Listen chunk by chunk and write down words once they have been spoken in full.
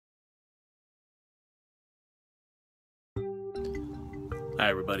Hi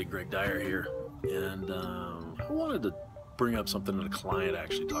everybody, Greg Dyer here, and I wanted to bring up something that a client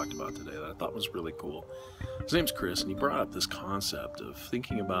actually talked about today that I thought was really cool. His name's Chris, and he brought up this concept of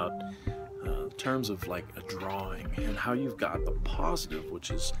thinking about terms of like a drawing and how you've got the positive,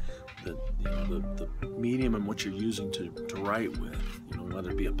 which is the medium in which you're using to write with, whether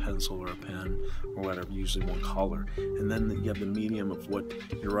it be a pencil or a pen or whatever, usually one color, and then you have the medium of what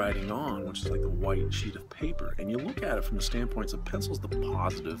you're writing on, which is like the white sheet of paper, and you look at it from the standpoints of pencil's the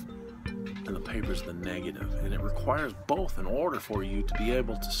positive and the paper's the negative, and it requires both in order for you to be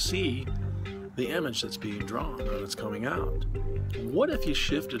able to see the image that's being drawn or that's coming out. What if you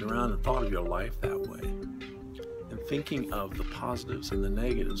shifted around and thought of your life that way? And thinking of the positives and the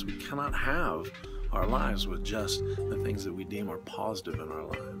negatives. We cannot have our lives with just the things that we deem are positive in our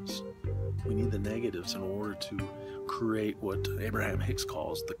lives. We need the negatives in order to create what Abraham Hicks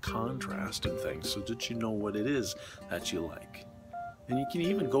calls the contrast in things, so that you know what it is that you like. And you can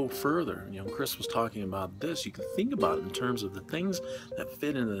even go further. Chris was talking about this. You can think about it in terms of the things that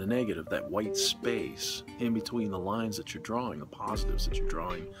fit into the negative, that white space in between the lines that you're drawing, the positives that you're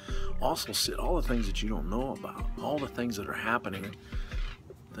drawing. Also sit all the things that you don't know about, all the things that are happening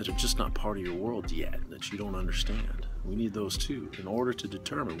that are just not part of your world yet, that you don't understand. We need those too in order to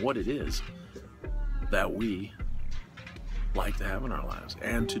determine what it is that we like to have in our lives,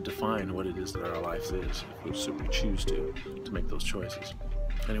 and to define what it is that our life is, if we choose to make those choices.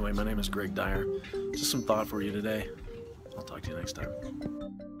 Anyway, my name is Greg Dyer. Just some thought for you today. I'll talk to you next time.